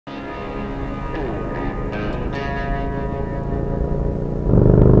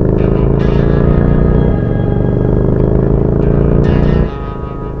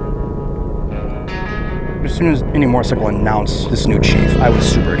soon as Indian Motorcycle announced this new chief, I was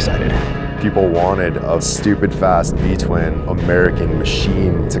super excited. People wanted a stupid fast V-twin American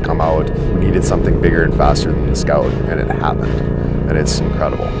machine to come out. We needed something bigger and faster than the Scout, and it happened. And it's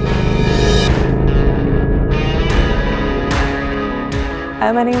incredible.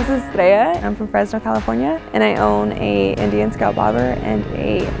 My name is Estrella. I'm from Fresno, California, and I own a Indian Scout Bobber and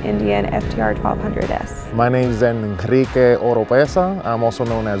a Indian FTR 1200S. My name is Enrique Oropesa. I'm also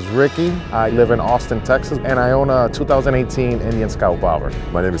known as Ricky. I live in Austin, Texas, and I own a 2018 Indian Scout Bobber.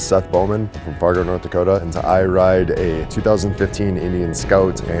 My name is Seth Bowman from Fargo, North Dakota, and I ride a 2015 Indian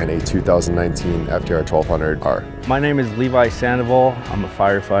Scout and a 2019 FTR 1200R. My name is Levi Sandoval. I'm a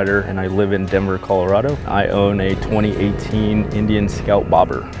firefighter and I live in Denver, Colorado. I own a 2018 Indian Scout Bobber.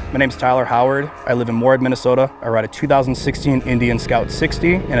 My name's Tyler Howard. I live in Moorhead, Minnesota. I ride a 2016 Indian Scout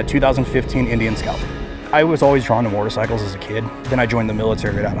 60 and a 2015 Indian Scout. I was always drawn to motorcycles as a kid. Then I joined the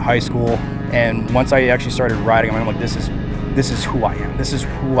military right out of high school. And once I actually started riding, I'm like, this is who I am. This is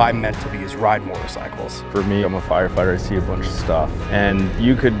who I'm meant to be, is ride motorcycles. For me, I'm a firefighter. I see a bunch of stuff. And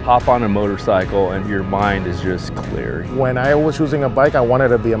you could hop on a motorcycle and your mind is just clear. When I was choosing a bike, I wanted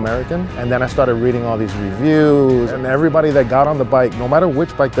to be American. And then I started reading all these reviews. And everybody that got on the bike, no matter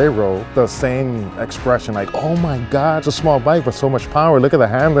which bike they rode, the same expression, like, oh my God, it's a small bike, but so much power. Look at the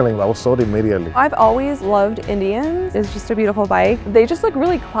handling. I was sold immediately. I've always loved Indians. It's just a beautiful bike. They just look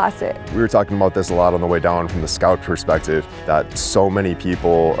really classic. We were talking about this a lot on the way down from the Scout perspective, that so many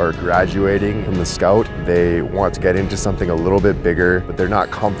people are graduating from the Scout. They want to get into something a little bit bigger, but they're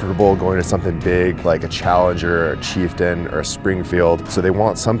not comfortable going to something big like a Challenger or a Chieftain or a Springfield. So they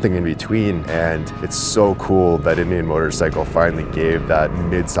want something in between, and it's so cool that Indian Motorcycle finally gave that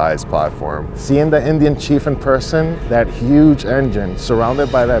mid-sized platform. Seeing the Indian Chief in person, that huge engine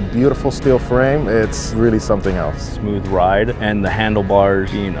surrounded by that beautiful steel frame, it's really something else. Smooth ride, and the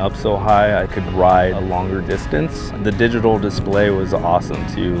handlebars being up so high, I could ride a longer distance. The digital display was awesome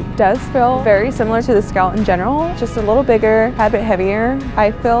too. It does feel very similar to the Scout in general, just a little bigger, a bit heavier.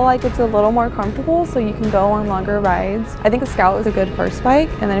 I feel like it's a little more comfortable so you can go on longer rides. I think the Scout is a good first bike,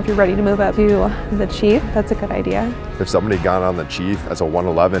 and then if you're ready to move up to the Chief, that's a good idea. If somebody got on the Chief as a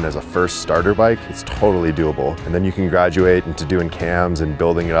 111 as a first starter bike, it's totally doable. And then you can graduate into doing cams and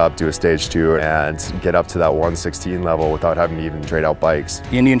building it up to a stage 2 and get up to that 116 level without having to even trade out bikes.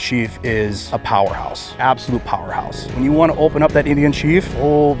 The Indian Chief is a powerhouse, absolute powerhouse. When you want to open up that Indian Chief,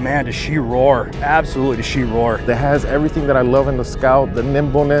 oh man, does she roar. Absolutely does she roar. It has everything that I love in the Scout, the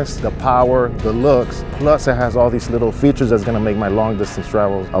nimbleness, the power, the looks, plus it has all these little features that's gonna make my long distance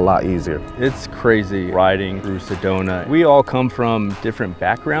travels a lot easier. It's crazy riding through Sedona. We all come from different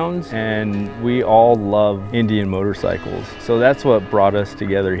backgrounds and we all love Indian motorcycles. So that's what brought us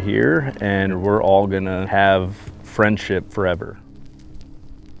together here, and we're all gonna have friendship forever.